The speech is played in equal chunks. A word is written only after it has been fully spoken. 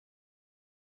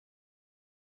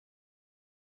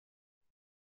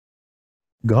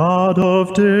God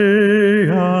of day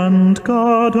and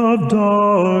God of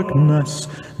darkness,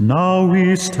 now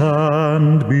we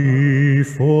stand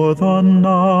before the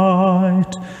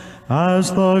night.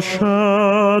 As the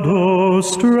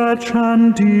shadows stretch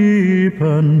and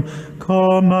deepen,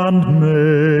 come and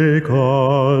make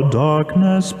our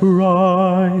darkness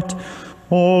bright.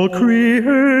 All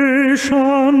creation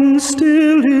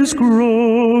still is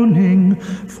groaning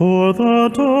for the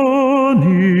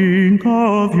dawning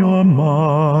of your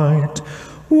might,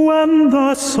 when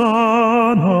the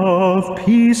sun of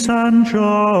peace and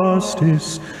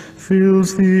justice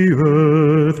fills the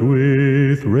earth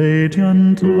with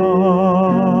radiant light.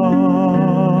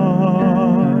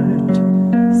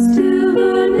 Still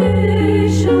the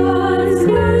nations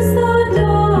curse the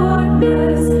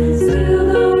darkness, still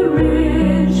the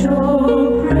rich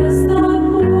oppress the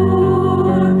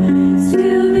poor,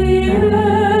 still the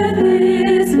earth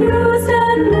is bruised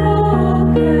and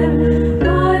broken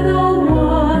by the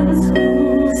ones who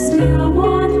still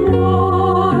want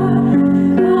more.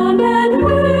 Come and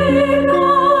wake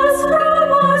us from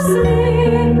our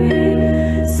sleeping,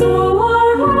 so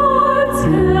our hearts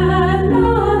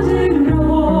cannot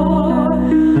ignore.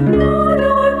 All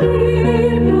your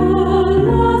people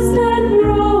lost and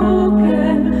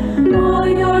broken, all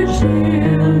your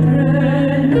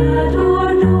children at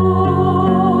our door.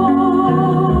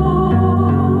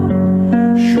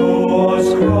 Show us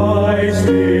Christ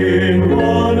in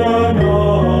one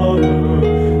another,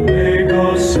 make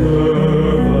us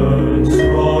servants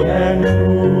strong and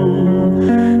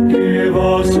true. Give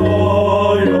us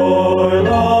all your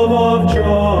love of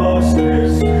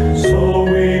justice, so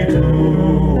we do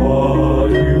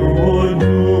what you would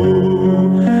do.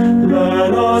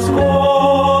 Let us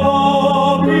call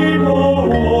our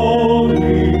people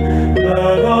holy,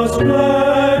 let us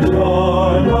pledge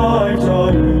our lives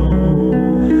anew.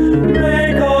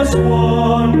 Make us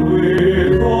one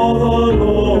with all the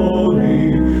lonely,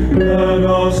 let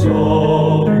us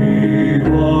all be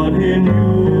one in you.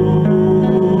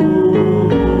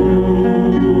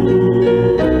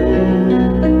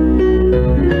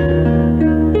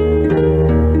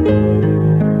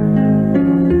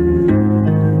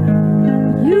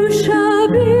 You shall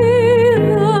be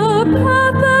the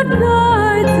path that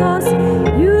guides us,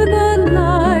 you the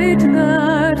light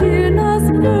that in us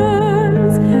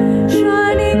burns,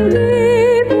 shining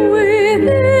deep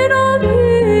within all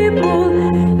people.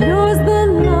 Yours the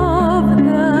love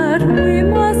that we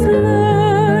must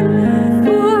learn.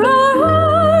 For our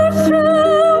hearts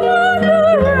shall wander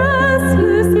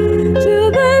restless till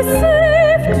they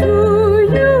safe to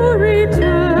you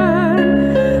return.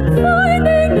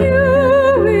 Finding you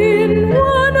in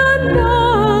one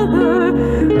another,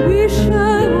 we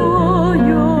shall all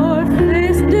your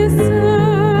face discern.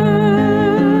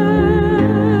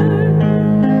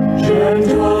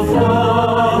 Gentle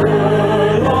Father,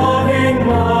 loving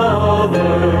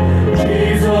Mother,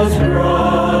 Jesus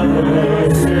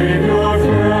brother, Savior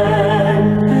friend,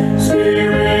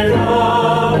 Spirit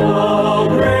of all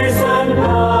grace and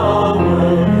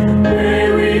power, may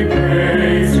we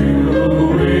praise you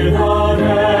without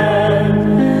end.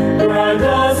 Grant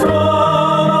us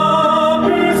all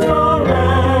peace from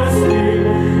resting,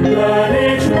 let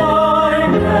each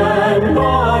mind and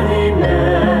body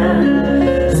mend.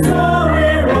 So we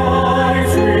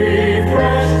rise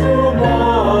refreshed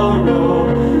tomorrow,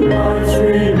 hearts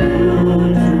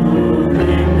renewed through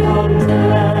kingdom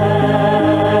tend.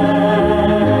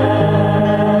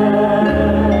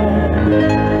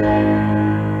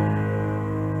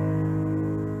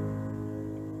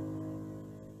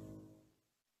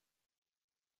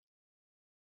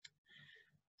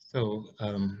 So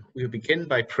we'll begin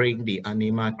by praying the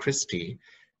Anima Christi.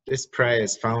 This prayer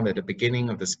is found at the beginning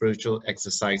of the spiritual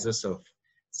exercises of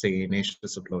St.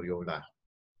 Ignatius of Loyola.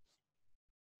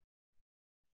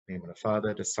 In the name of the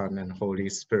Father, the Son, and Holy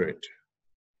Spirit.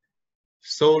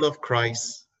 Soul of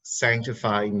Christ,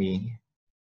 sanctify me.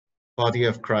 Body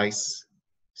of Christ,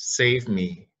 save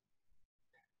me.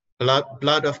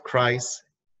 Blood of Christ,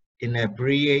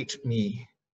 inebriate me.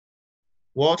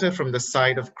 Water from the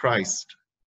side of Christ,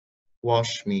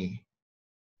 wash me.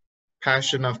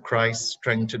 Passion of Christ,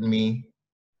 strengthen me.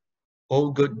 O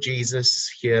good Jesus,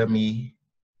 hear me.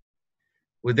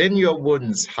 Within your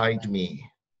wounds, hide me.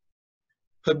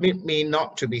 Permit me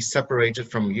not to be separated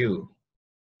from you.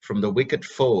 From the wicked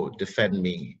foe, defend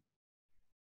me.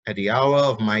 At the hour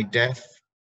of my death,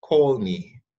 call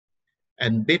me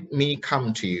and bid me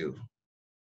come to you,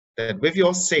 that with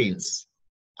your saints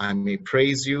I may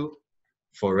praise you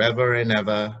forever and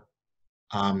ever.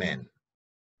 Amen.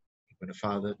 For the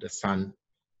Father, the Son,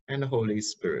 and the Holy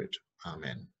Spirit.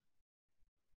 Amen.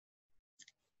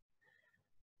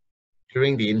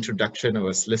 During the introduction, I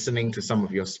was listening to some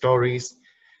of your stories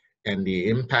and the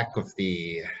impact of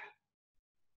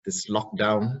this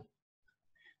lockdown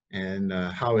and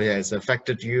how it has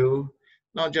affected you,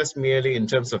 not just merely in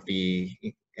terms of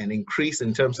an increase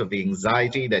in terms of the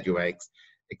anxiety that you are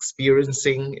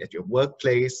experiencing at your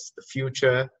workplace, the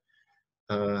future,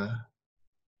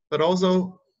 but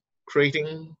also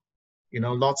creating,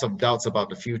 lots of doubts about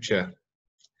the future.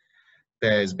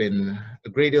 There's been a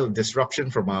great deal of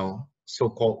disruption from our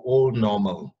so-called old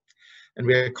normal, and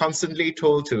we are constantly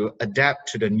told to adapt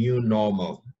to the new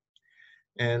normal.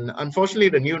 And unfortunately,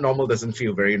 the new normal doesn't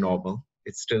feel very normal.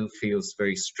 It still feels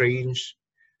very strange,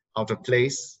 out of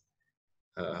place.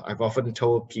 I've often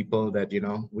told people that,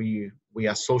 we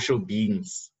are social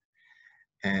beings,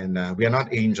 and we are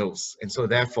not angels. And so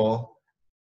therefore,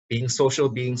 being social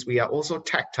beings, we are also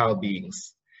tactile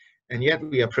beings. And yet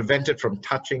we are prevented from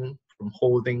touching, from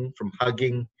holding, from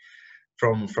hugging,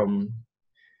 from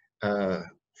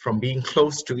being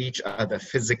close to each other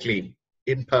physically,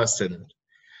 in person.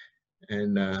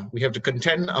 And we have to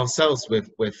content ourselves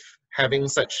with having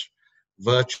such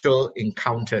virtual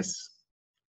encounters.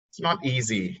 It's not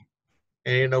easy.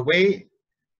 And in a way,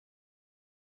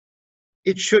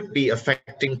 it should be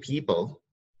affecting people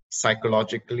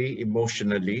psychologically,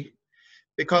 emotionally,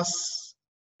 because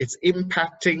it's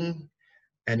impacting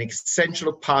an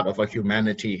essential part of our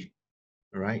humanity,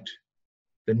 right?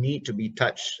 The need to be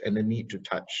touched and the need to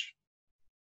touch.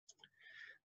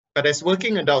 But as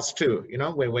working adults too,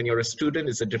 when you're a student,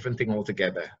 it's a different thing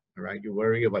altogether, right? You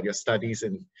worry about your studies,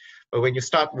 but when you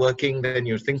start working, then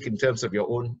you think in terms of your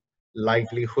own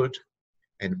livelihood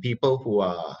and people who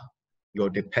are your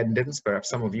dependents. Perhaps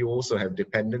some of you also have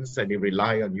dependents and they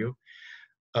rely on you.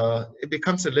 It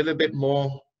becomes a little bit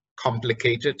more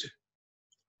complicated,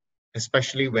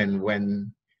 especially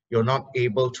when you're not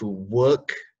able to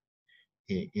work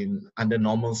under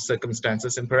normal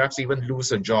circumstances, and perhaps even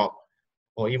lose a job,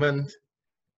 or even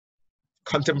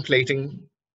contemplating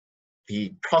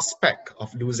the prospect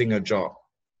of losing a job.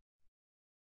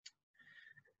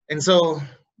 And so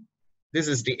this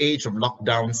is the age of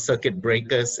lockdown, circuit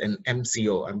breakers, and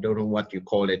MCO. I don't know what you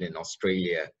call it in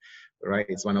Australia, right?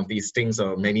 It's one of these things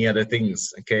or many other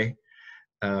things, okay?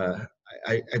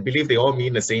 I believe they all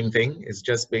mean the same thing. It's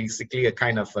just basically a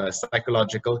kind of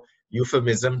psychological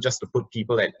euphemism just to put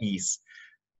people at ease.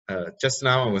 Just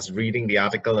now I was reading the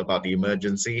article about the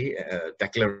emergency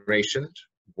declaration,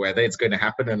 whether it's going to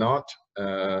happen or not.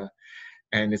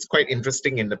 And it's quite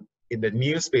interesting. In the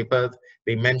newspaper,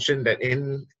 they mentioned that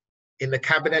in the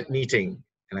cabinet meeting,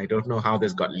 and I don't know how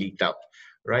this got leaked out,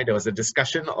 right? There was a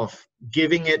discussion of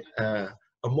giving it a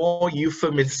more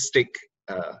euphemistic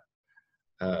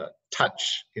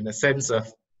touch, in a sense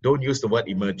of don't use the word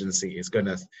emergency. It's going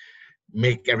to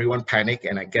make everyone panic,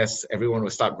 and I guess everyone will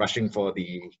start rushing for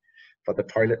the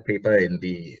toilet paper in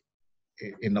the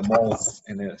malls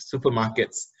and the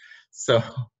supermarkets. So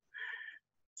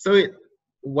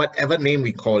whatever name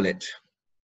we call it,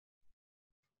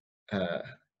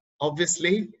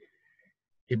 obviously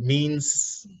it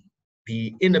means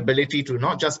the inability to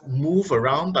not just move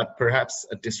around, but perhaps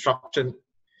a disruption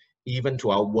even to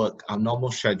our work, our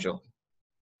normal schedule.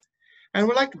 And I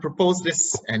would like to propose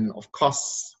this, and of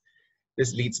course,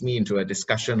 this leads me into a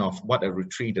discussion of what a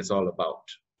retreat is all about.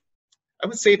 I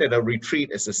would say that a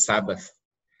retreat is a Sabbath.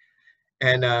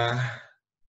 And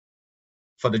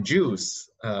for the Jews,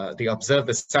 they observe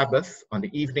the Sabbath on the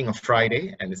evening of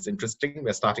Friday. And it's interesting,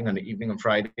 we're starting on the evening of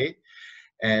Friday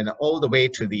and all the way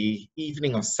to the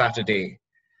evening of Saturday.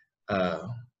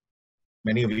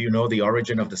 Many of you know the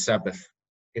origin of the Sabbath.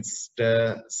 It's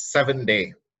the seventh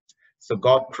day. So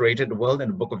God created the world in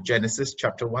the book of Genesis,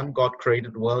 chapter 1. God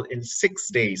created the world in 6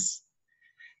 days.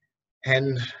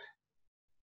 And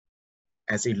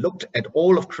as he looked at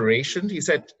all of creation, he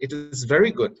said, it is very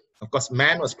good. Of course,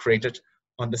 man was created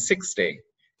on the 6th day.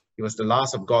 He was the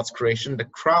last of God's creation, the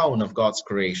crown of God's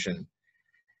creation.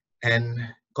 And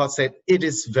God said, it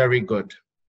is very good.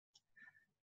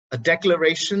 A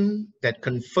declaration that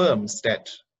confirms that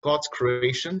God's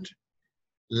creation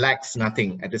lacks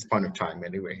nothing at this point of time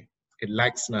anyway. It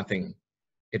lacks nothing.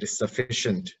 It is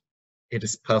sufficient. It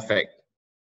is perfect.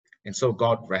 And so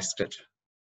God rested.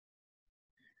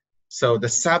 So the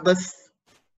Sabbath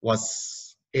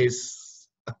is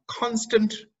a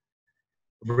constant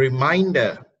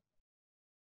reminder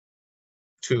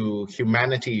to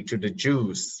humanity, to the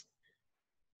Jews,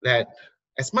 that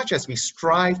as much as we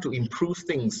strive to improve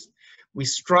things, we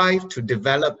strive to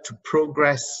develop, to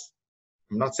progress.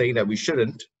 I'm not saying that we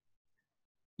shouldn't,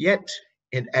 yet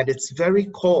at its very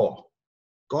core,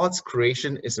 God's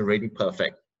creation is already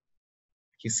perfect.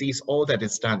 He sees all that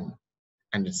is done.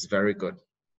 and it's very good.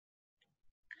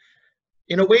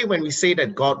 In a way, when we say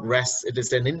that God rests, it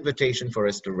is an invitation for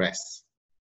us to rest,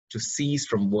 to cease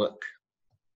from work.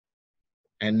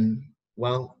 And,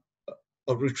 well,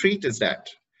 a retreat is that.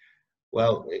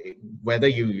 Well, whether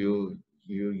you've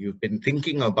been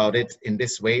thinking about it in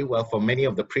this way, well, for many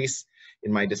of the priests,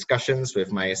 in my discussions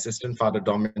with my assistant, Father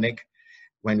Dominic,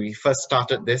 when we first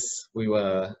started this,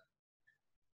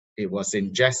 it was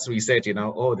in jest, we said, you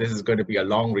know, oh, this is going to be a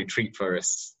long retreat for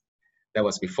us. That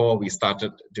was before we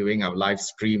started doing our live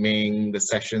streaming, the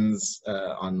sessions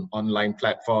on online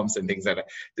platforms and things like that.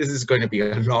 This is going to be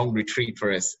a long retreat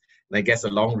for us. And I guess a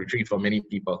long retreat for many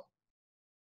people.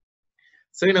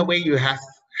 So in a way, you have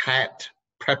had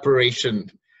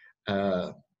preparation.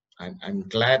 I'm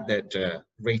glad that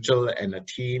Rachel and her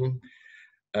team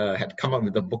had come up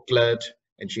with a booklet,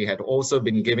 and she had also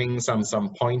been giving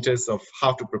some pointers of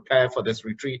how to prepare for this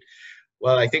retreat.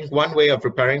 Well, I think one way of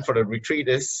preparing for the retreat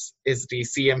is the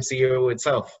CMCO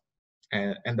itself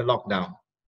and the lockdown.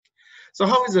 So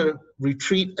how is a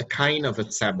retreat a kind of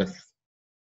a Sabbath?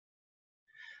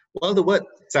 Well, the word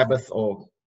Sabbath, or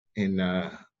in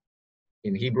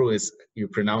Hebrew, is, you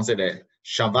pronounce it as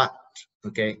Shabbat,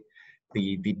 okay?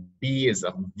 The B is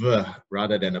a V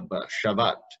rather than a B,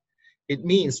 Shabbat. It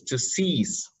means to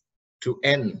cease, to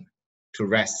end, to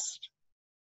rest.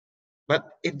 But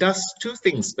it does two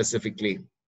things specifically.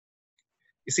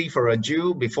 You see, for a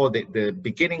Jew, before the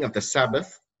beginning of the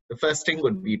Sabbath, the first thing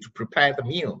would be to prepare the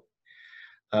meal.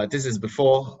 This is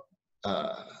before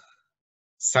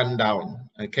sundown,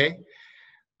 okay?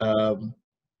 The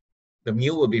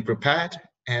meal will be prepared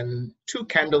and 2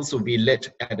 candles will be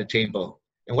lit at the table.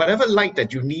 And whatever light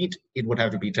that you need, it would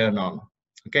have to be turned on,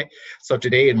 okay? So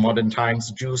today in modern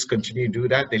times, Jews continue to do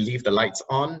that. They leave the lights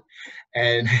on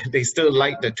and they still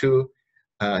light the 2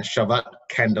 Shabbat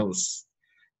candles.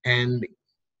 And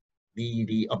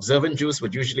the observant Jews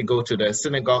would usually go to the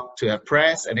synagogue to have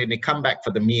prayers, and then they come back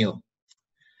for the meal.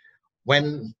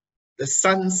 When the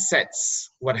sun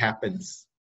sets, what happens?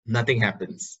 Nothing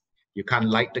happens. You can't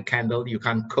light the candle, you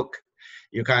can't cook,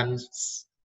 you can't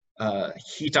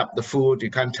heat up the food,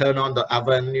 you can't turn on the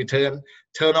oven, you turn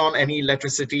on any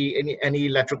electricity, any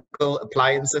electrical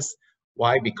appliances.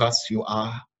 Why? Because you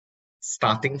are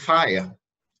starting fire.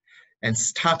 And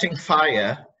starting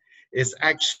fire is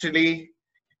actually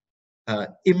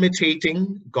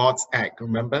imitating God's act.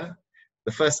 Remember,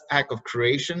 the first act of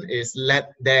creation is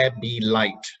let there be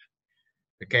light.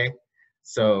 Okay,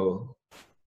 so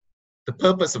the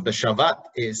purpose of the Shabbat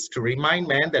is to remind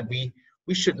man that we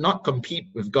should not compete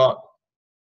with God.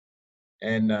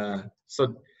 And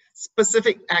so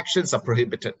specific actions are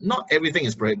prohibited. Not everything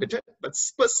is prohibited, but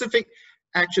specific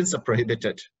actions are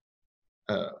prohibited.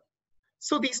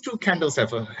 So these 2 candles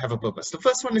have a purpose. The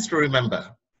first one is to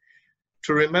remember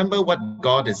what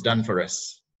God has done for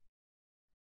us.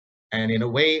 And in a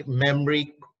way,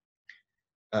 memory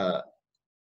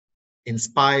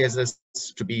inspires us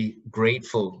to be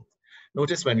grateful.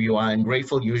 Notice when you are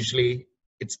ungrateful, usually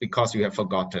it's because you have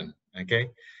forgotten, okay?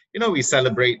 You know, we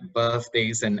celebrate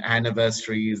birthdays and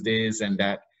anniversaries, this and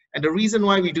that. And the reason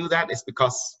why we do that is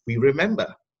because we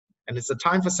remember. And it's a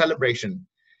time for celebration.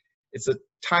 It's a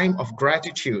time of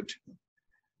gratitude.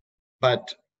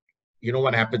 But you know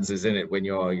what happens, isn't it, when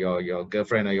your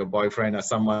girlfriend or your boyfriend or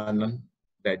someone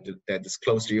that is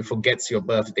close to you forgets your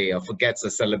birthday or forgets a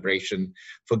celebration,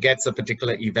 forgets a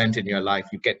particular event in your life,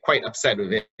 you get quite upset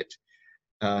with it.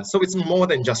 So it's more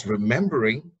than just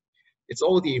remembering. It's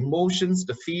all the emotions,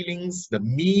 the feelings, the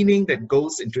meaning that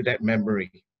goes into that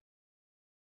memory.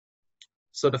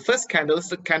 So the first candle is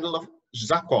the candle of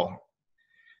Zakor.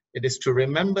 It is to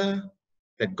remember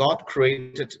that God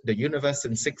created the universe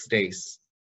in 6 days.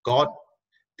 God,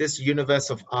 this universe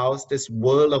of ours, this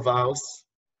world of ours,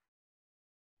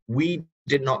 we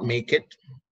did not make it,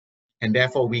 and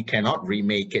therefore we cannot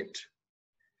remake it.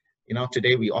 You know,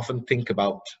 today we often think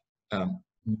about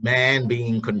man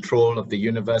being in control of the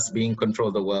universe, being in control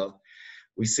of the world.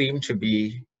 We seem to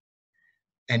be,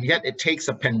 and yet it takes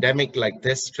a pandemic like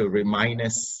this to remind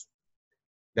us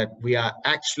that we are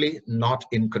actually not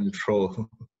in control.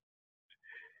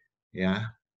 Yeah,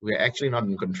 we're actually not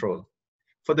in control.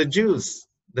 For the Jews,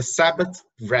 the Sabbath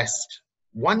rest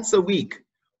once a week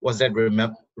was that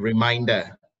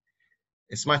reminder.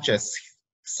 As much as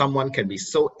someone can be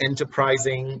so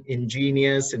enterprising,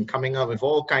 ingenious, and coming up with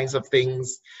all kinds of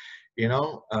things, you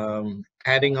know,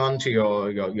 adding on to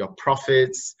your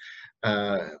profits,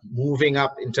 moving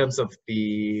up in terms of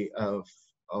the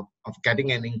of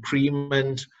getting an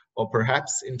increment, or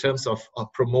perhaps in terms of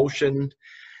promotion.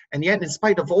 And yet, in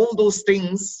spite of all those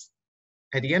things,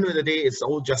 at the end of the day, it's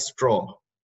all just straw.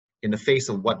 in the face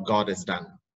of what God has done.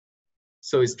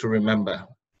 So it's to remember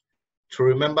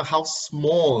how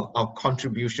small our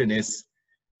contribution is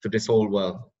to this whole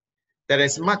world. That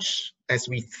as much as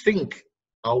we think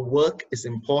our work is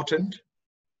important,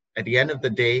 at the end of the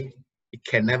day, it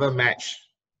can never match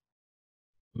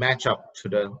up to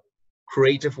the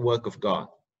creative work of God,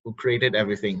 who created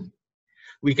everything.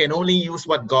 We can only use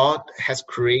what God has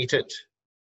created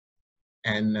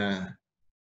and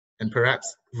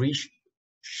perhaps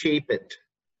reshape it.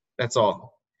 That's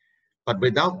all. But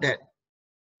without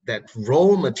that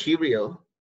raw material,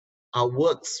 our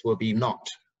works will be naught.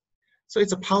 So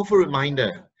it's a powerful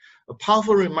reminder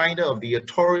of the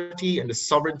authority and the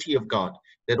sovereignty of God,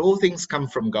 that all things come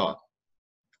from God.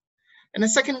 And the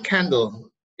second candle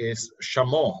is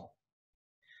Shamor.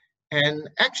 And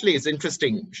actually it's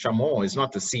interesting, Shamor is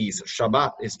not to cease,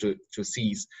 Shabbat is to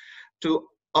cease, to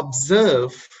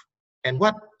observe. And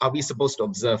what are we supposed to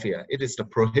observe here? It is the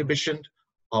prohibition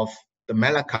of the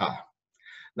Melakah.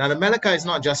 Now the Melakah is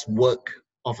not just work.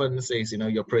 Often says,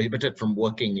 you're prohibited from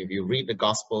working. If you read the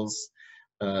Gospels,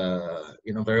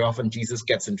 very often Jesus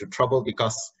gets into trouble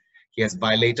because he has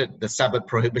violated the Sabbath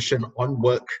prohibition on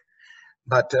work.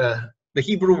 But the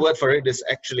Hebrew word for it is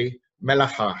actually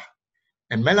Melachah.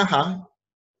 And Melachah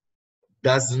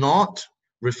does not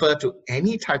refer to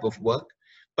any type of work,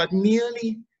 but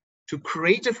merely to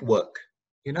creative work.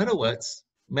 In other words,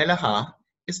 Melachah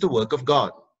is the work of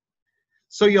God.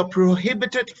 So you're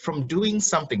prohibited from doing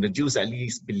something. The Jews at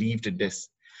least believed in this.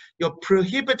 You're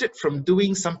prohibited from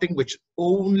doing something which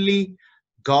only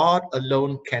God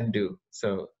alone can do.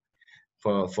 So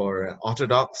for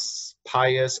Orthodox,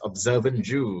 pious, observant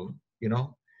Jew,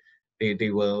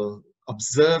 they will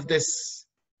observe this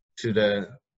to the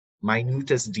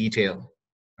minutest detail,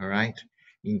 all right,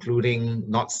 including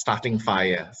not starting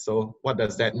fire. So what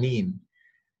does that mean?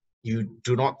 You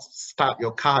do not start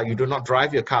your car, you do not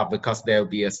drive your car because there will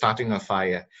be a starting of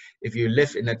fire. If you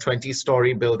live in a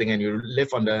 20-story building and you live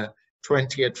on the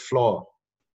 20th floor,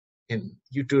 and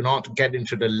you do not get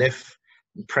into the lift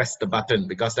and press the button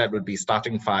because that would be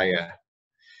starting fire.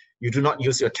 You do not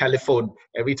use your telephone.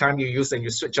 Every time you use and you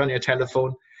switch on your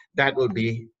telephone, that will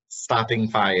be starting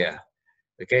fire.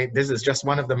 Okay, this is just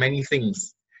one of the many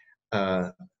things.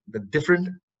 The different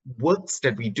works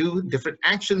that we do, different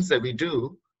actions that we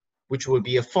do, which will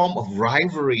be a form of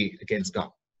rivalry against God.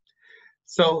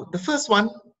 So the first one,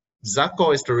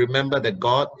 Zakor, is to remember that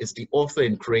God is the author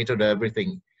and creator of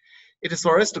everything. It is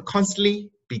for us to constantly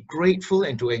be grateful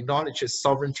and to acknowledge his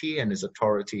sovereignty and his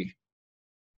authority.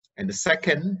 And the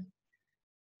second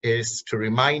is to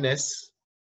remind us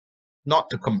not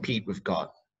to compete with God.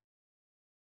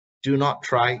 Do not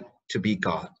try to be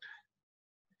God.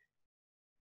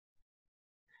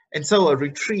 And so a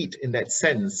retreat in that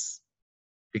sense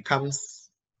becomes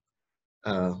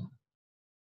a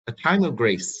time of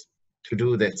grace to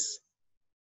do this.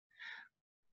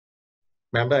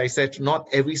 Remember, I said not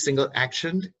every single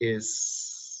action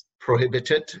is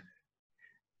prohibited.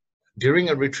 During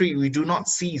a retreat, we do not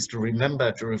cease to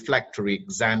remember, to reflect, to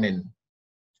re-examine.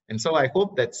 And so I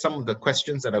hope that some of the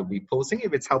questions that I'll be posing,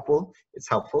 if it's helpful, it's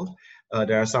helpful.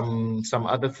 There are some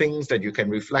other things that you can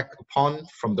reflect upon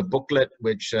from the booklet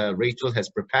which Rachel has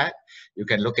prepared. You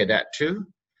can look at that too.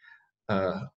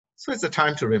 So it's a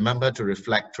time to remember, to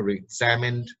reflect, to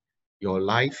re-examine your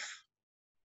life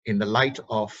in the light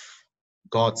of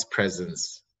God's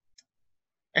presence.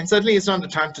 And certainly it's not the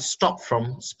time to stop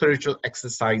from spiritual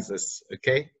exercises,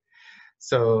 okay?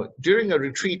 So during a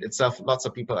retreat itself, lots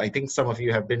of people, I think some of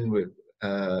you have been with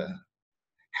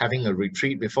having a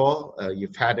retreat before.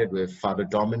 You've had it with Father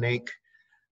Dominic,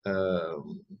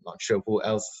 not sure who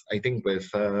else, I think with,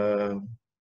 who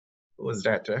was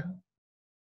that?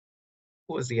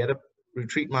 Who was the other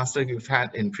retreat master you've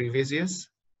had in previous years?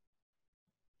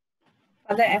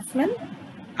 Father Esmond?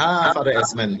 Ah, Father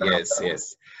Esmond,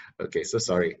 yes. Okay, so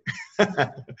sorry.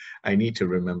 I need to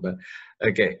remember.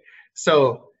 Okay,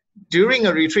 so during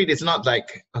a retreat, it's not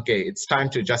like, okay, it's time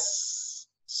to just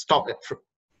stop it from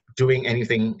doing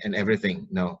anything and everything.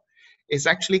 No, it's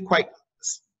actually quite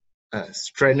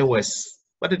strenuous,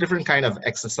 but a different kind of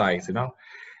exercise,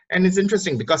 And it's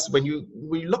interesting because when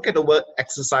we look at the word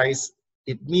exercise,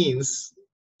 it means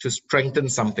to strengthen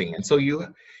something. And so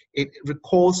it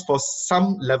recalls for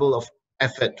some level of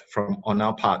effort on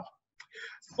our part.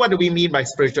 What do we mean by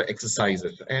spiritual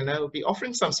exercises? And I'll be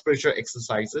offering some spiritual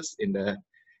exercises in the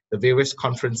various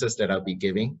conferences that I'll be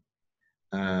giving.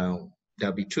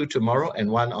 There'll be 2 tomorrow and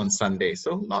 1 on Sunday.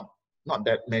 So not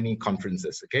that many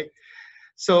conferences, okay?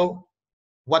 So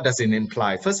what does it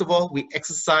imply? First of all, we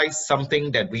exercise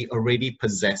something that we already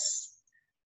possess,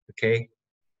 okay?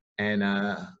 And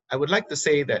I would like to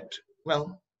say that,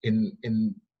 well,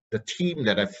 in the theme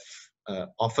that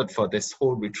I've offered for this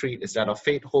whole retreat is that of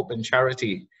faith, hope, and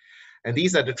charity. And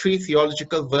these are the three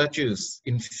theological virtues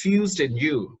infused in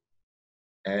you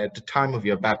at the time of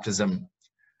your baptism.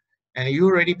 And you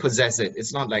already possess it.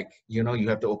 It's not like, you know, you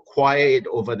have to acquire it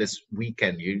over this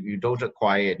weekend. You don't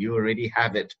acquire it. You already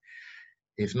have it.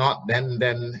 If not,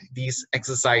 then these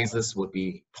exercises would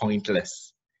be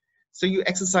pointless. So you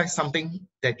exercise something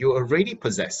that you already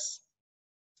possess.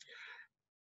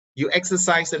 You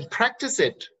exercise and practice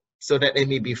it so that it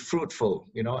may be fruitful.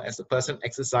 You know, as a person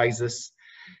exercises,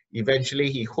 eventually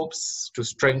he hopes to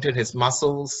strengthen his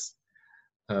muscles.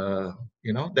 You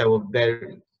know,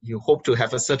 you hope to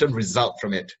have a certain result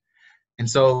from it. And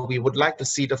so we would like to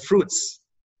see the fruits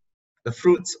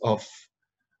of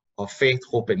faith,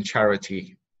 hope, and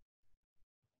charity.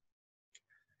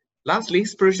 Lastly,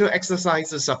 spiritual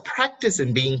exercises are practice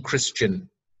in being Christian,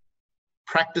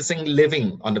 practicing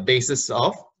living on the basis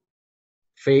of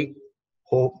faith,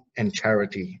 hope, and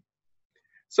charity.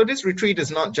 So this retreat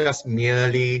is not just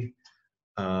merely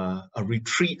a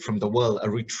retreat from the world, a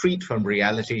retreat from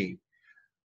reality.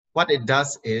 What it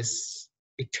does is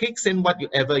it takes in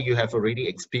whatever you have already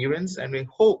experienced, and we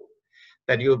hope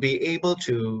that you'll be able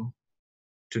to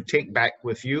take back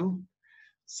with you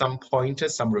some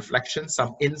pointers, some reflections,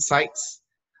 some insights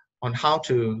on how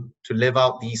to live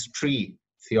out these three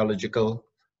theological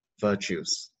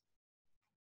virtues.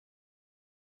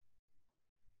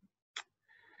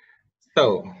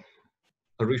 So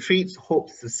a retreat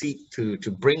hopes to seek to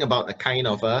bring about a kind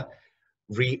of a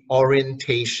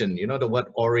reorientation. You know, the word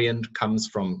orient comes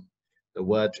from the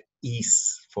word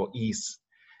ease, for ease.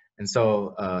 And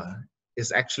so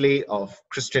it's actually of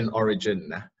Christian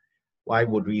origin. Why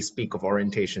would we speak of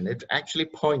orientation? It actually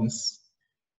points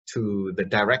to the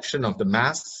direction of the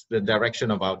Mass, the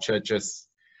direction of our churches.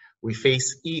 We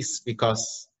face east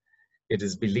because it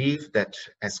is believed that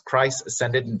as Christ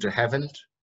ascended into heaven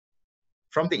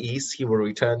from the east, he will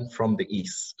return from the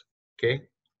east, okay?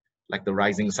 Like the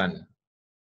rising sun.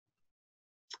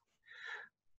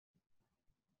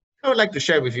 I would like to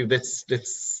share with you this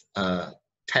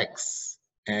text,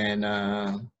 and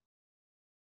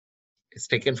it's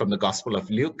taken from the Gospel of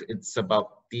Luke. It's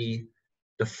about the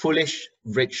foolish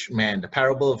rich man, the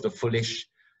parable of the foolish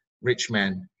rich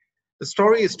man. The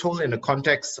story is told in the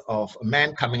context of a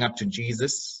man coming up to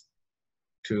Jesus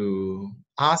to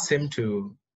ask him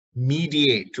to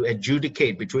mediate, to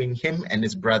adjudicate between him and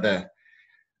his brother.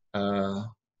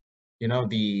 You know,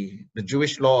 the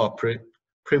Jewish law of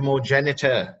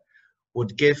primogeniture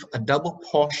would give a double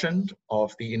portion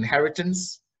of the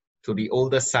inheritance to the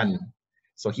older son.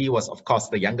 So he was, of course,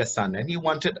 the younger son, and he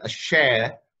wanted a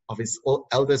share of his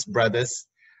eldest brother's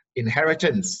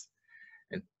inheritance.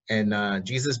 And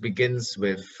Jesus begins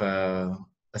with a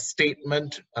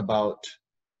statement about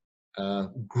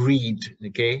greed,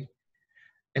 okay?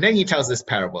 And then he tells this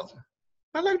parable.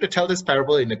 I like to tell this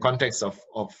parable in the context of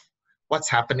what's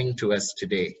happening to us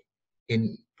today.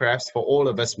 Perhaps for all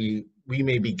of us, we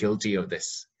may be guilty of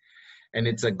this. And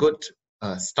it's a good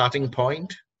starting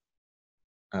point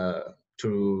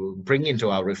to bring into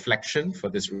our reflection for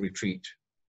this retreat.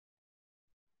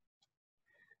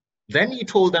 Then he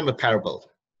told them a parable.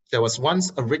 There was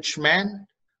once a rich man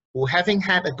who, having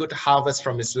had a good harvest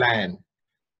from his land,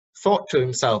 thought to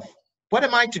himself, "What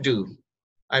am I to do?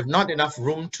 I have not enough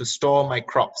room to store my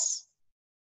crops."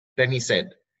 Then he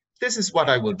said, "This is what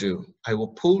I will do. I will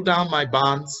pull down my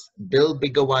barns, build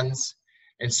bigger ones,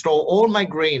 and store all my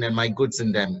grain and my goods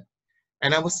in them.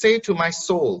 And I will say to my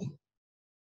soul,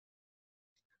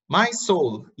 'My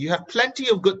soul, you have plenty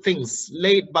of good things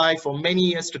laid by for many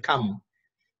years to come.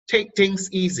 Take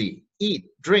things easy, eat,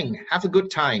 drink, have a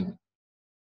good time.'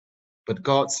 But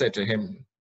God said to him,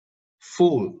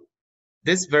 'Fool,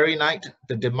 this very night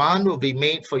the demand will be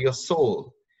made for your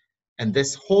soul, and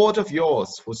this hoard of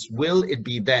yours, whose will it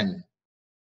be then?'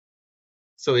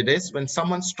 So it is when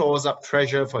someone stores up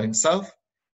treasure for himself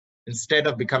instead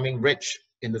of becoming rich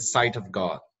in the sight of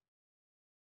God."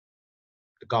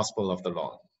 The Gospel of the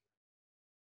Lord.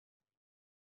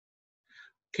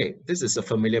 Okay, this is a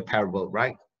familiar parable,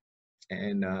 right?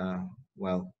 And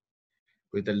well,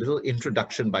 with a little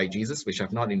introduction by Jesus, which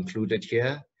I've not included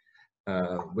here,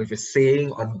 with a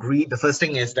saying on greed. The first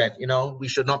thing is that, you know, we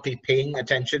should not be paying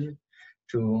attention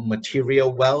to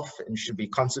material wealth and should be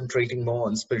concentrating more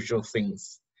on spiritual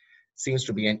things. Seems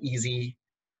to be an easy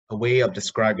way of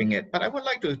describing it, but I would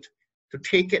like to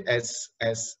take it as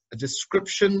a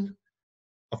description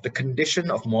of the condition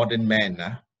of modern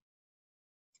man.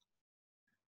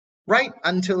 Right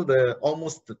until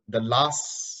almost the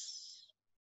last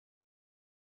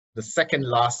the second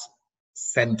last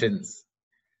sentence,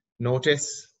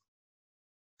 notice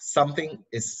something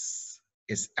is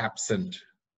absent.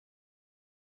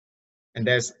 And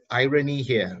there's irony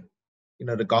here. You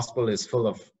know, the gospel is full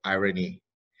of irony.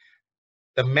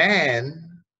 The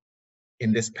man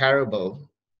in this parable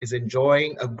is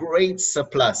enjoying a great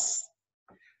surplus,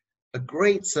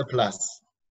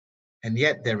 and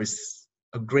yet there is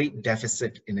a great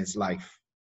deficit in his life.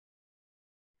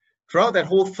 Throughout that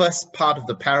whole first part of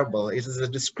the parable, it is a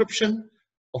description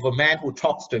of a man who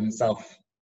talks to himself.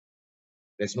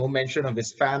 There's no mention of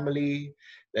his family.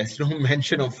 There's no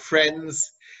mention of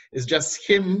friends. It's just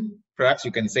him, perhaps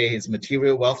you can say his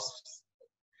material wealth.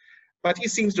 But he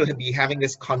seems to be having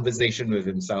this conversation with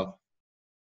himself,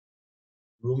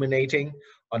 ruminating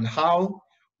on how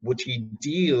would he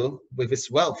deal with his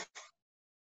wealth.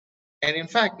 And in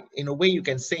fact, in a way, you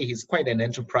can say he's quite an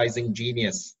enterprising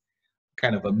genius,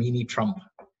 kind of a mini Trump,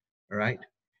 all right?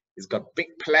 He's got big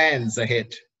plans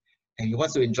ahead, and he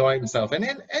wants to enjoy himself. And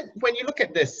when you look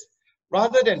at this,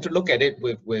 rather than to look at it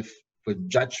with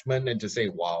judgment and to say,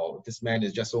 wow, this man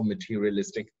is just so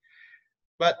materialistic.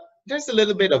 But there's a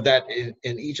little bit of that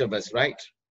in each of us, right?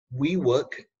 We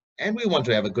work and we want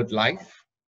to have a good life.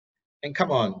 And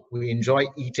come on, we enjoy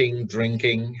eating,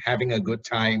 drinking, having a good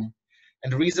time.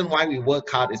 And the reason why we work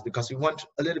hard is because we want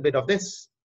a little bit of this.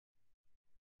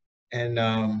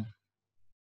 And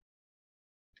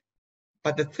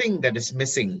but the thing that is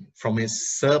missing from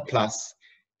his surplus,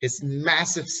 his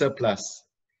massive surplus,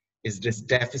 is this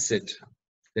deficit,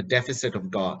 the deficit of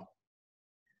God.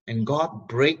 And God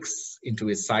breaks into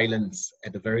his silence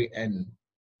at the very end,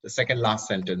 the second last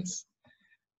sentence.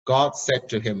 God said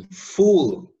to him,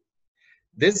 "Fool,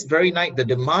 this very night the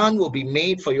demand will be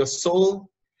made for your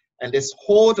soul, and this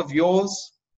hoard of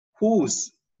yours,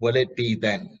 whose will it be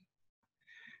then?"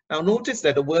 Now notice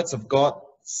that the words of God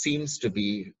seems to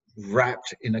be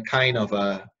wrapped in a kind of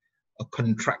a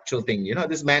contractual thing. You know,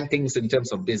 this man thinks in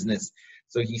terms of business.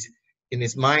 So he's, in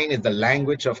his mind, is the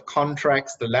language of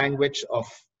contracts, the language of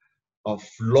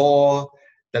law,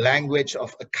 the language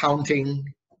of accounting.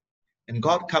 And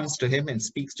God comes to him and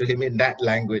speaks to him in that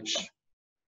language,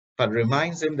 but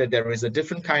reminds him that there is a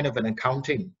different kind of an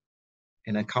accounting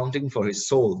for his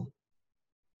soul.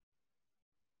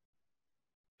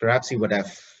 Perhaps he would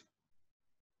have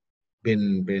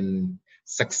been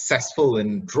successful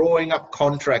in drawing up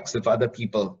contracts with other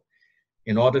people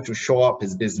in order to show up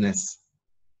his business.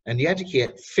 And yet he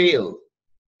had failed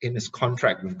in his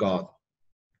contract with God.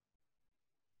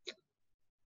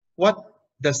 What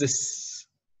does this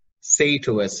say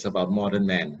to us about modern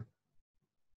man?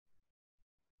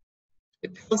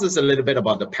 It tells us a little bit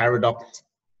about the paradox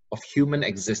of human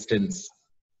existence.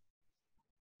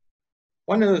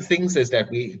 One of the things is that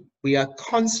we are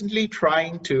constantly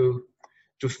trying to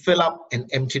fill up an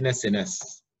emptiness in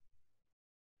us.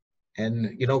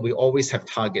 And, you know, we always have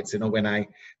targets. You know, when I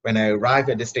arrive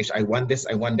at this stage, I want this,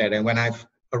 I want that. And when I've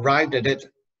arrived at it,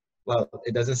 well,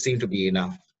 it doesn't seem to be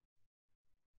enough.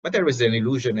 But there is an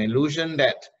illusion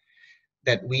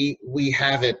that we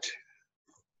have it.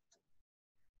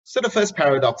 So the first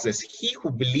paradox is, he who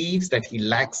believes that he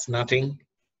lacks nothing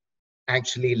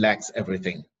actually lacks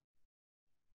everything.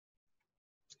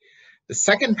 The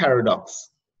second paradox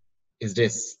is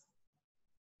this: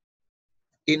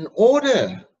 in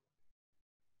order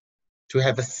to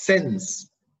have a sense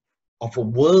of a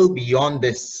world beyond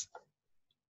this,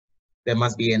 there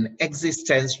must be an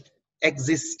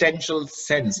existential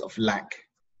sense of lack.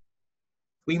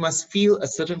 We must feel a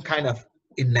certain kind of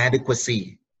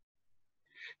inadequacy.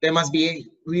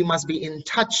 We must be in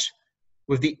touch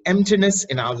with the emptiness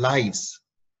in our lives,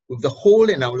 with the hole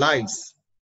in our lives,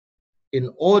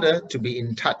 in order to be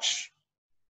in touch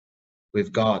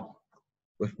with God,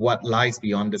 with what lies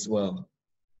beyond this world.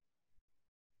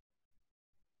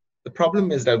 The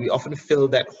problem is that we often fill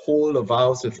that hole of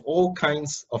ours with all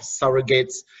kinds of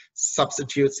surrogates,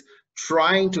 substitutes,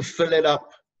 trying to fill it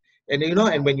up. And you know,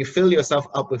 and when you fill yourself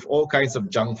up with all kinds of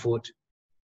junk food,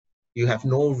 you have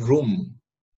no room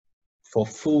for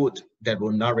food that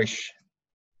will nourish.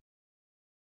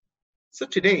 So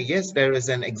today, yes, there is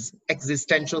an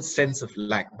existential sense of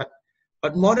lack,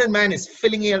 but modern man is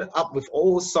filling it up with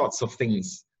all sorts of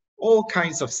things, all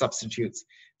kinds of substitutes,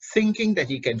 thinking that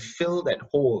he can fill that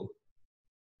hole.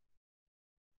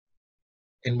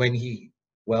 And when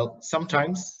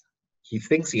sometimes he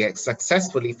thinks he has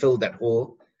successfully filled that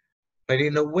hole, but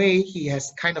in a way he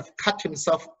has kind of cut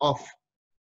himself off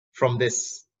from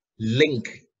this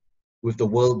link with the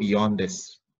world beyond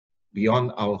this,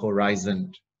 beyond our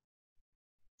horizon.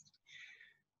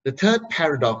 The third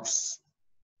paradox,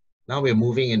 now we're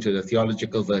moving into the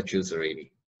theological virtues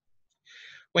already.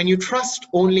 When you trust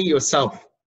only yourself,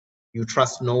 you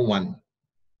trust no one.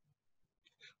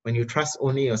 When you trust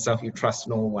only yourself, you trust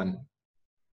no one.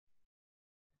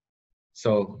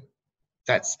 So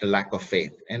that's the lack of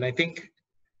faith. And I think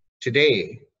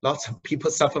today, lots of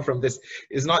people suffer from this.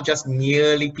 It's not just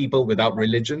merely people without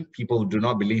religion, people who do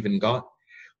not believe in God.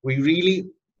 We really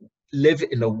live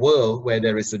in a world where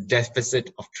there is a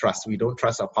deficit of trust. We don't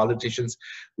trust our politicians.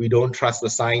 We don't trust the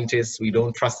scientists. We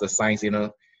don't trust the science. You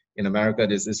know, in America,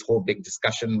 there's this whole big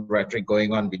discussion rhetoric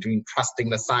going on between trusting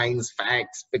the science,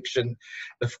 facts, fiction.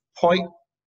 The point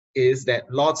is that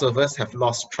lots of us have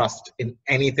lost trust in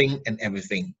anything and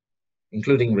everything,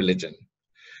 including religion.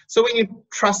 So when you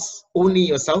trust only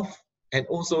yourself, and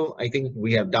also I think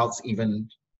we have doubts even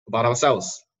about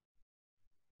ourselves,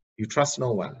 you trust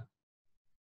no one.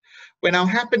 When our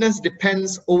happiness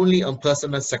depends only on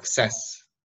personal success,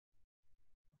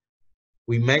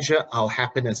 we measure our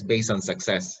happiness based on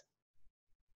success.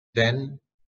 Then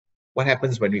what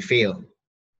happens when we fail?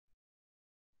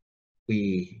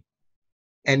 We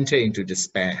enter into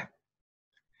despair.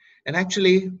 And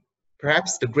actually,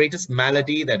 perhaps the greatest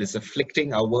malady that is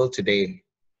afflicting our world today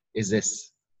is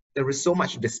this. There is so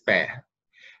much despair.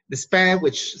 Despair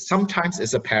which sometimes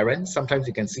is apparent. Sometimes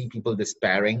you can see people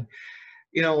despairing.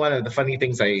 You know, one of the funny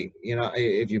things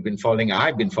if you've been following,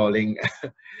 I've been following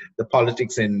the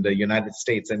politics in the United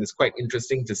States, and it's quite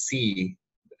interesting to see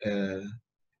the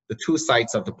two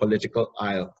sides of the political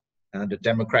aisle, the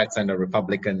Democrats and the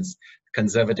Republicans,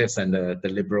 conservatives and the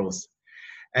liberals.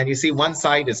 And you see one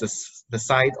side is the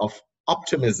side of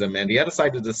optimism, and the other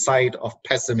side is the side of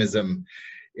pessimism.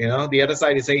 You know, the other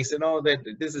side says, you know, that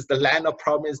this is the land of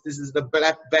promise, this is the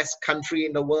best country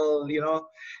in the world, you know.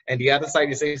 And the other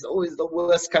side says, oh, it's the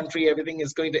worst country, everything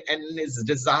is going to end, it's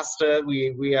disaster,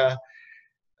 we are.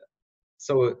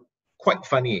 So quite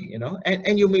funny, you know.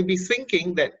 And you may be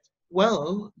thinking that,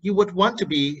 well, you would want to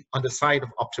be on the side of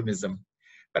optimism.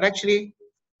 But actually,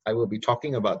 I will be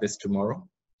talking about this tomorrow.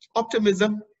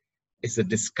 Optimism is a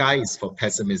disguise for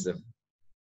pessimism.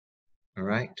 All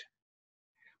right?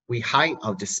 We hide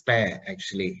our despair,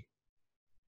 actually.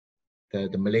 The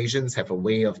Malaysians have a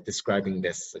way of describing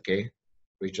this, okay?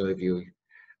 Rachel, if you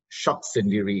shock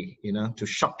sendiri, you know, to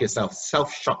shock yourself,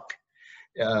 self-shock.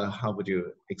 How would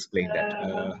you explain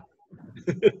that?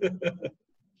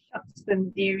 Shock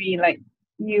sendiri, like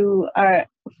you are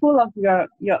full of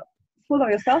full of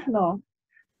yourself, no?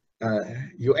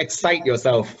 You excite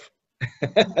yourself.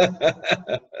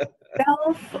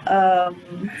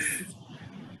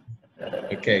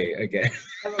 Okay.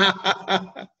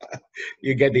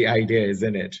 You get the idea,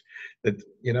 isn't it? That,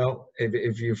 you know,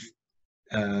 if you've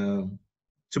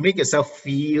to make yourself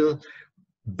feel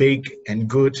big and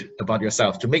good about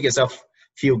yourself, to make yourself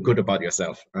feel good about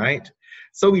yourself, right?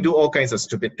 So we do all kinds of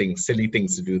stupid things, silly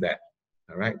things to do that,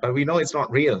 all right? But we know it's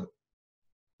not real.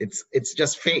 It's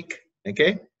just fake,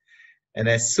 okay? And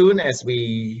as soon as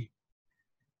we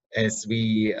okay,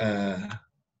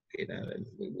 now let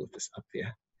me move this up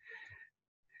here.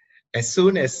 As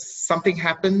soon as something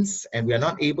happens and we are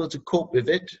not able to cope with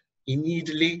it,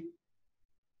 immediately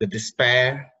the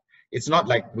despair, it's not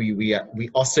like we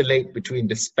oscillate between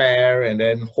despair and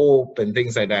then hope and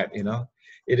things like that, you know.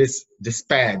 It is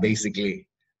despair, basically,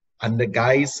 under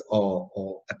guise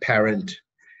or apparent.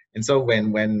 And so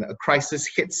when a crisis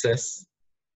hits us,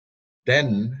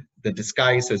 then the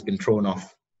disguise has been thrown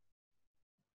off.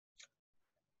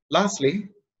 Lastly,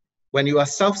 when you are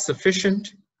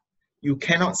self-sufficient, you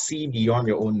cannot see beyond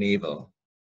your own navel.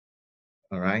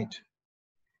 All right?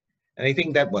 And I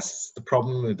think that was the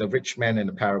problem with the rich man in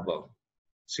the parable.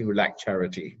 So you lack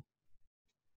charity.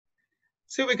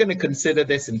 So we're going to consider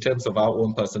this in terms of our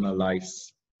own personal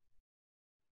lives.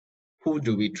 Who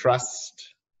do we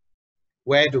trust?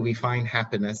 Where do we find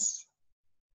happiness?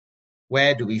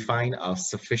 Where do we find our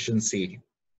sufficiency?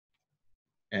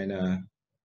 And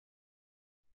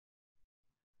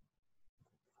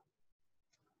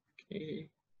okay.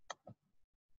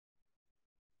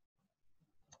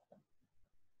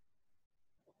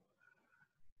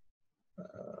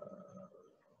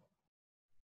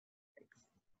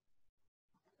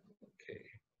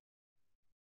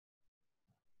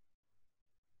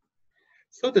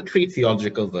 So the three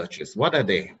theological virtues, what are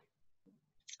they?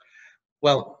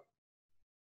 Well,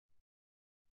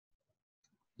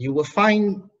 you will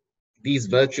find these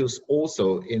virtues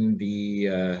also in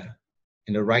the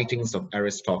writings of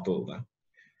Aristotle,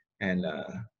 and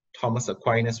Thomas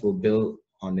Aquinas will build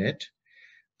on it.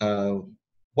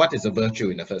 What is a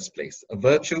virtue in the first place? A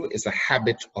virtue is a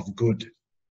habit of good,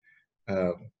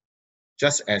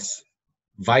 just as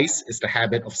vice is the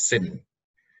habit of sin.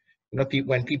 You know,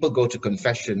 when people go to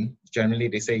confession, generally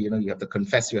they say, you know, you have to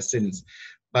confess your sins.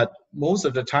 But most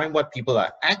of the time, what people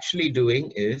are actually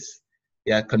doing is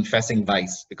they are confessing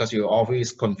vice, because you're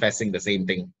always confessing the same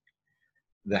thing,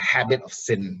 the habit of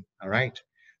sin, all right?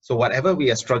 So whatever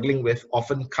we are struggling with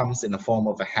often comes in the form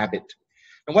of a habit.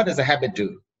 And what does a habit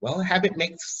do? Well, a habit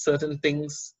makes certain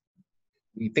things,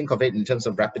 we think of it in terms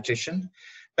of repetition,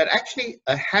 but actually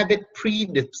a habit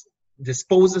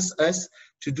predisposes us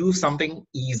to do something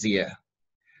easier.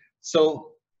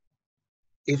 So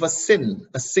if a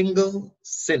single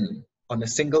sin on a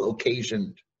single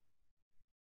occasion,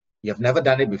 you have never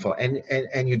done it before,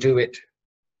 and you do it,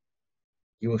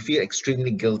 you will feel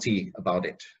extremely guilty about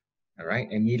it, all right?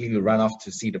 And immediately you run off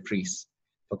to see the priest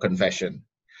for confession.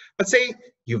 But say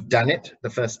you've done it the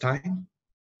first time,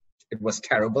 it was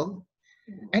terrible,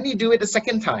 and you do it the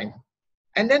second time,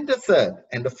 and then the third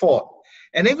and the fourth.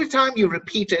 And every time you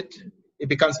repeat it, it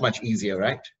becomes much easier,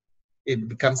 right? It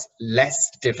becomes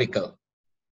less difficult.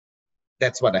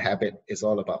 That's what a habit is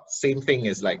all about. Same thing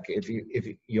is like if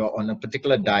you're on a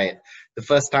particular diet, the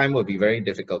first time will be very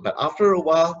difficult, but after a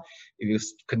while, if you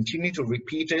continue to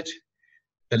repeat it,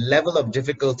 the level of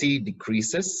difficulty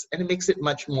decreases and it makes it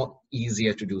much more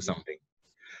easier to do something.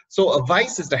 So a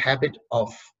vice is the habit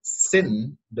of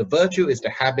sin. The virtue is the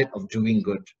habit of doing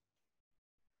good.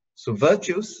 So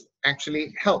virtues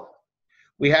actually help.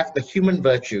 We have the human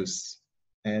virtues,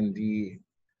 and the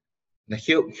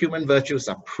human virtues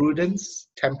are prudence,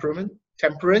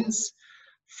 temperance,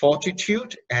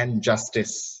 fortitude, and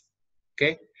justice.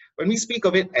 Okay? When we speak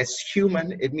of it as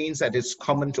human, it means that it's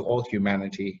common to all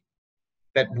humanity,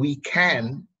 that we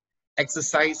can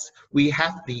exercise, we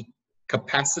have the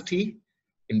capacity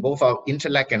in both our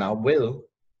intellect and our will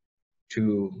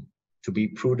to be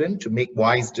prudent, to make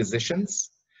wise decisions,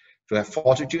 to have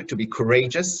fortitude, to be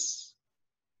courageous,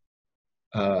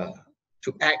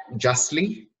 to act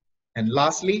justly, and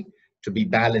lastly, to be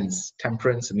balanced.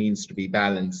 Temperance means to be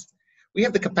balanced. We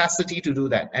have the capacity to do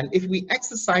that. And if we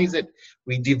exercise it,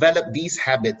 we develop these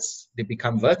habits, they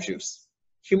become virtues,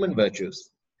 human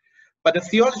virtues. But the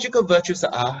theological virtues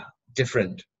are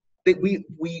different.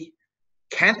 We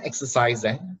can exercise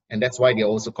them, and that's why they're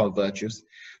also called virtues.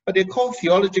 But they're called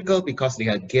theological because they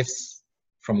are gifts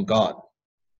from God.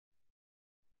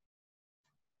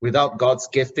 Without God's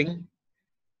gifting,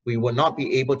 we will not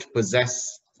be able to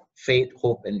possess faith,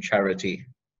 hope, and charity.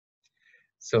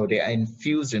 So they are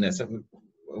infused in us.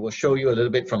 We'll show you a little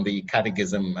bit from the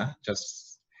catechism.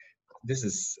 This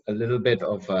is a little bit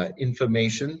of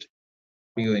information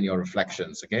for you in your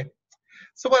reflections, okay?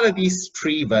 So what are these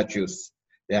three virtues?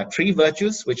 There are three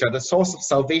virtues which are the source of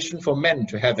salvation for men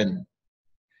to heaven: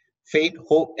 faith,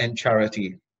 hope, and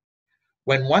charity.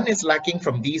 When one is lacking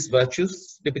from these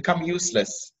virtues, they become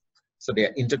useless. So they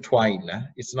are intertwined.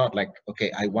 It's not like,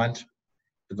 okay, I want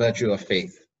the virtue of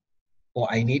faith, or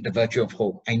I need the virtue of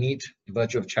hope, I need the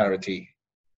virtue of charity.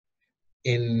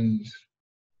 In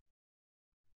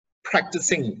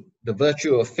practicing the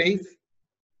virtue of faith,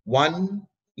 one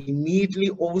immediately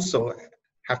also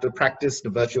have to practice the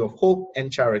virtue of hope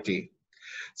and charity.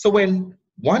 So when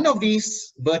one of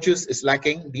these virtues is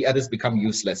lacking, the others become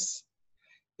useless.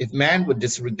 If man would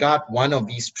disregard one of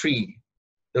these three,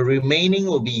 the remaining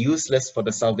will be useless for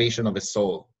the salvation of his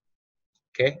soul.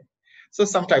 Okay? So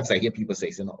sometimes I hear people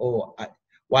say,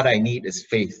 what I need is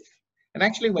faith. And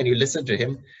actually, when you listen to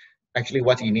him, actually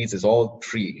what he needs is all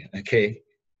three, okay?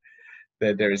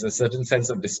 There is a certain sense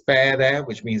of despair there,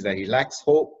 which means that he lacks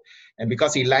hope. And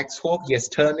because he lacks hope, he has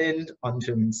turned in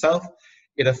onto himself.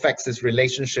 It affects his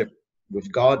relationship with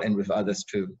God and with others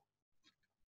too.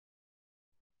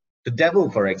 The devil,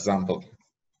 for example,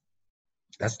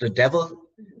 does the devil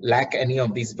lack any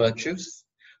of these virtues?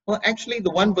 Well, actually,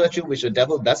 the one virtue which the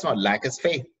devil does not lack is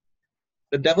faith.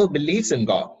 The devil believes in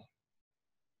God.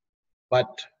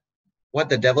 But what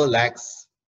the devil lacks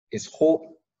is hope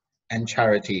and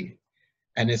charity.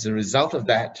 And as a result of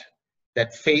that,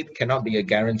 that faith cannot be a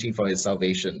guarantee for his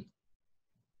salvation.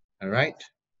 All right?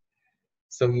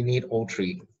 So you need all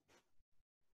three.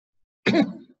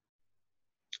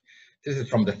 This is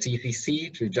from the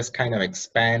CCC to just kind of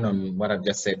expand on what I've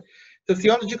just said. The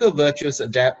theological virtues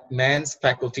adapt man's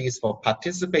faculties for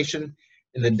participation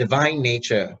in the divine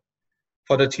nature.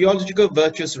 For the theological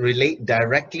virtues relate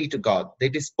directly to God. They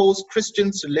dispose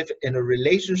Christians to live in a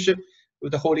relationship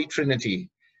with the Holy Trinity.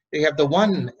 They have the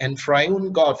one and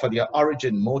triune God for their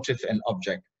origin, motive, and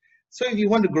object. So if you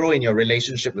want to grow in your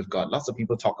relationship with God, lots of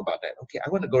people talk about that. Okay, I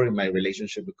want to grow in my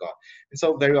relationship with God. And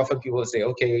so very often people say,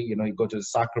 okay, you go to the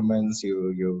sacraments,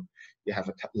 you have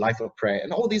a life of prayer,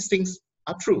 and all these things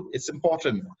are true. It's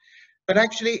important. But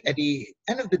actually, at the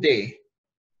end of the day,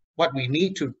 what we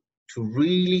need to to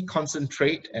really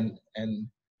concentrate and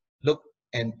look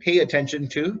and pay attention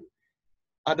to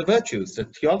are the virtues, the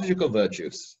theological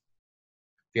virtues.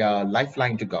 They are a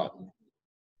lifeline to God.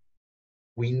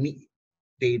 We need,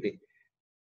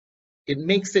 it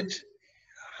makes it,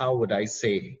 how would I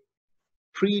say,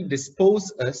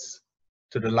 predispose us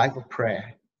to the life of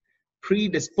prayer,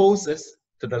 predispose us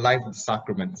to the life of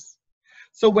sacraments.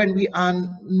 So when we are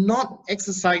not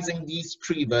exercising these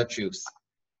three virtues,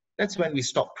 that's when we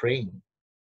stop praying.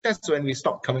 That's when we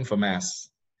stop coming for Mass.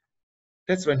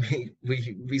 That's when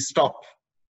we stop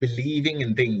believing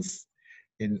in things,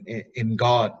 in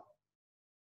God.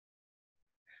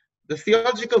 The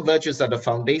theological virtues are the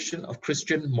foundation of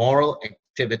Christian moral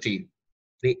activity.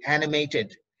 They animate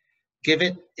it, give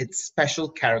it its special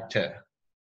character.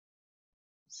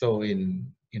 So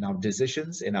in our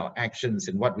decisions, in our actions,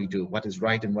 in what we do, what is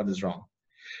right and what is wrong.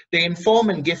 They inform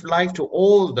and give life to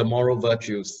all the moral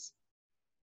virtues.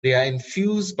 They are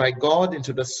infused by God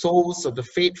into the souls of the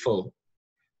faithful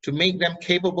to make them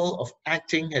capable of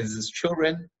acting as His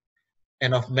children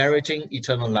and of meriting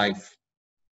eternal life.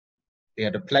 They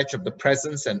are the pledge of the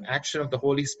presence and action of the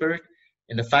Holy Spirit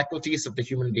in the faculties of the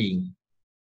human being.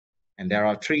 And there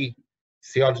are three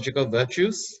theological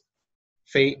virtues: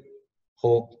 faith,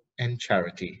 hope, and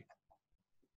charity.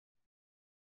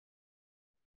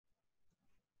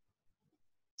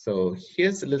 So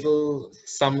here's a little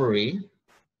summary.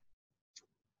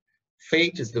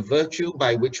 Faith is the virtue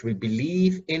by which we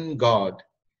believe in God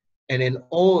and in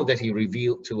all that He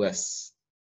revealed to us.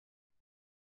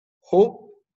 Hope,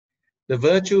 the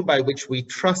virtue by which we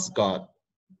trust God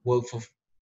will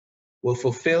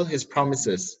fulfill His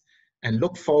promises and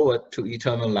look forward to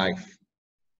eternal life.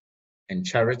 And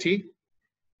charity,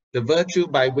 the virtue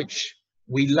by which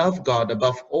we love God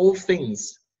above all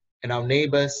things and our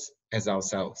neighbors as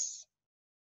ourselves.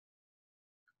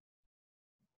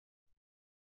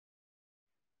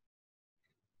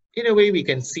 In a way, we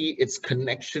can see its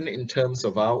connection in terms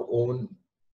of our own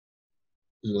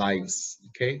lives,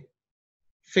 okay?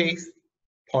 Faith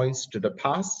points to the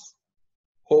past,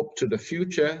 hope to the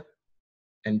future,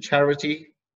 and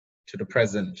charity to the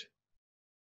present.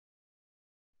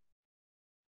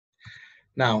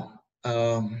 Now,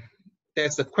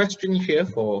 there's a question here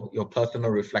for your personal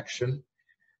reflection.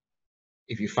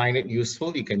 If you find it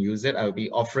useful, you can use it. I'll be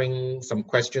offering some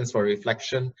questions for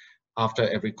reflection after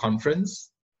every conference.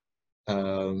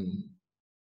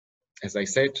 As I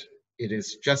said, it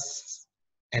is just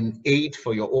an aid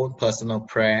for your own personal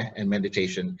prayer and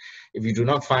meditation. If you do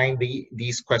not find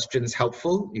these questions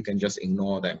helpful, you can just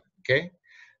ignore them, okay?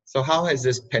 So how has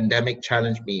this pandemic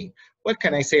challenged me? What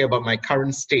can I say about my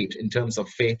current state in terms of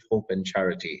faith, hope, and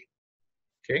charity?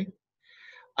 Okay,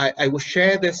 I will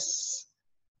share these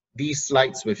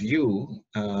slides with you.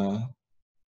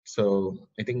 So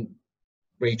I think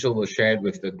Rachel will share it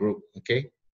with the group,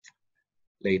 okay,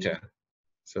 later.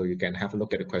 So you can have a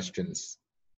look at the questions.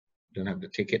 You don't have to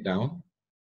take it down.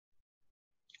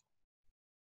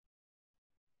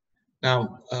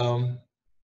 Now,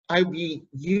 I'll be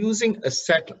using a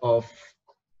set of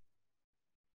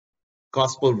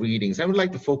gospel readings. I would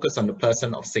like to focus on the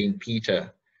person of Saint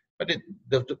Peter, but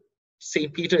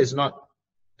Saint Peter is not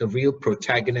the real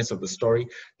protagonist of the story.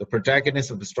 The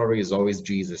protagonist of the story is always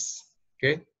Jesus,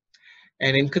 okay?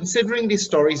 And in considering these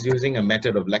stories using a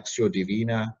method of Lectio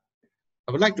Divina,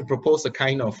 I would like to propose a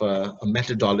kind of a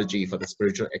methodology for the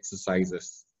spiritual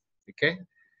exercises, okay?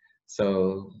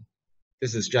 So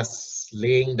this is just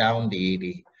laying down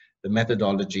the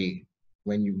methodology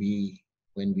when we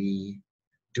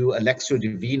do a Lectio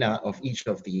Divina of each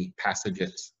of the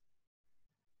passages.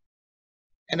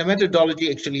 And the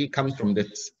methodology actually comes from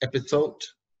this episode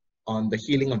on the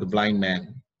healing of the blind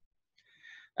man.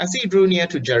 As he drew near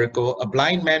to Jericho, a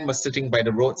blind man was sitting by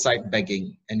the roadside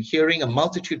begging, and hearing a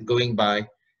multitude going by,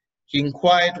 he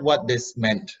inquired what this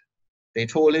meant. They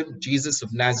told him, Jesus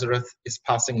of Nazareth is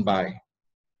passing by.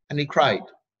 And he cried,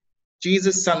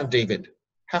 Jesus, son of David,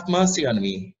 have mercy on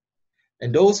me.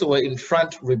 And those who were in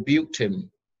front rebuked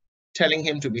him, telling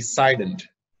him to be silent.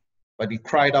 But he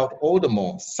cried out all the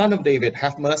more, Son of David,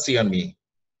 have mercy on me.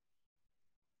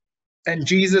 And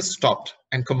Jesus stopped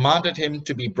and commanded him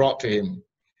to be brought to him.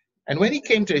 And when he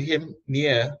came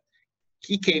near,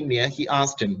 he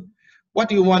asked him, what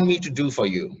do you want me to do for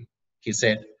you? He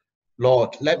said,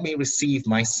 Lord, let me receive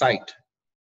my sight.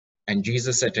 And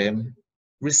Jesus said to him,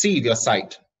 receive your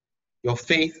sight. Your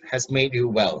faith has made you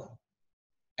well.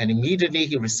 And immediately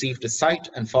he received the sight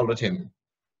and followed him,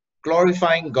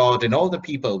 glorifying God, and all the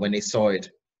people, when they saw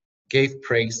it, gave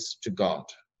praise to God.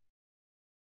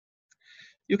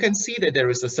 You can see that there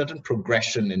is a certain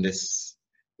progression in the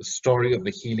story of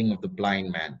the healing of the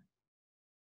blind man.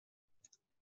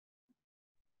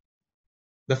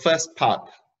 the first part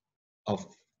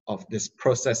of this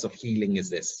process of healing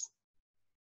is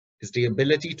the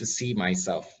ability to see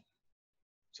myself.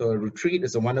 So a retreat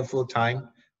is a wonderful time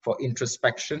for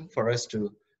introspection, for us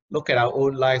to look at our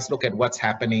own lives, look at what's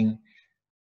happening,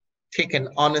 take an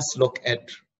honest look at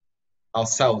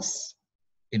ourselves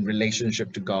in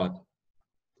relationship to God.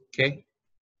 Okay?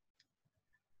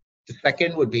 The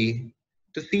second would be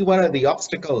to see what are the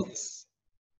obstacles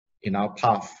in our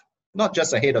path, not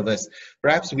just ahead of us.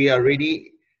 Perhaps we are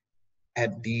already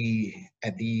at the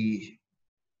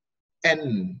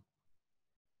end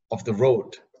of the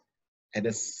road, at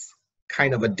this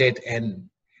kind of a dead end.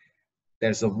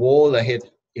 There's a wall ahead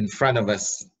in front of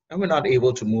us, and we're not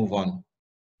able to move on.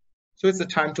 So it's a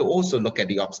time to also look at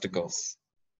the obstacles.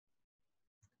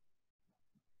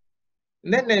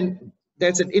 And then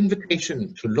there's an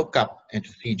invitation to look up and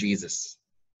to see Jesus.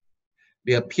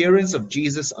 The appearance of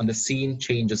Jesus on the scene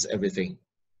changes everything.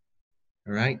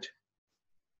 All right?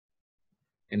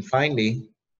 And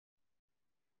finally,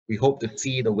 we hope to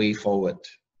see the way forward.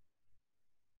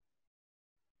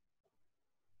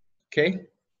 Okay?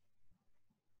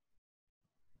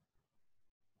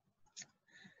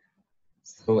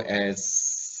 So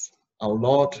as our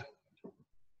Lord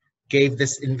gave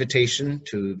this invitation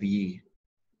to the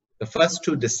first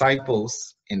two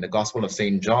disciples in the Gospel of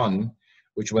St. John,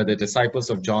 which were the disciples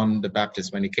of John the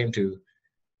Baptist, when he came to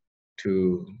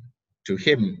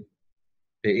him,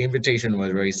 the invitation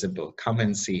was very simple: come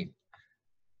and see.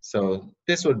 So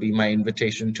this would be my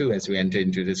invitation too, as we enter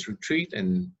into this retreat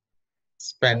and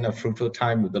spend a fruitful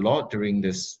time with the Lord during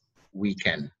this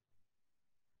weekend.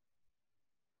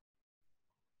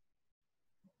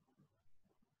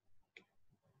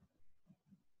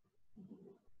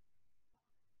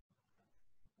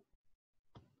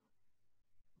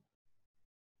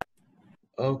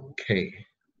 Okay.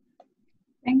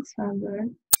 Thanks, Father.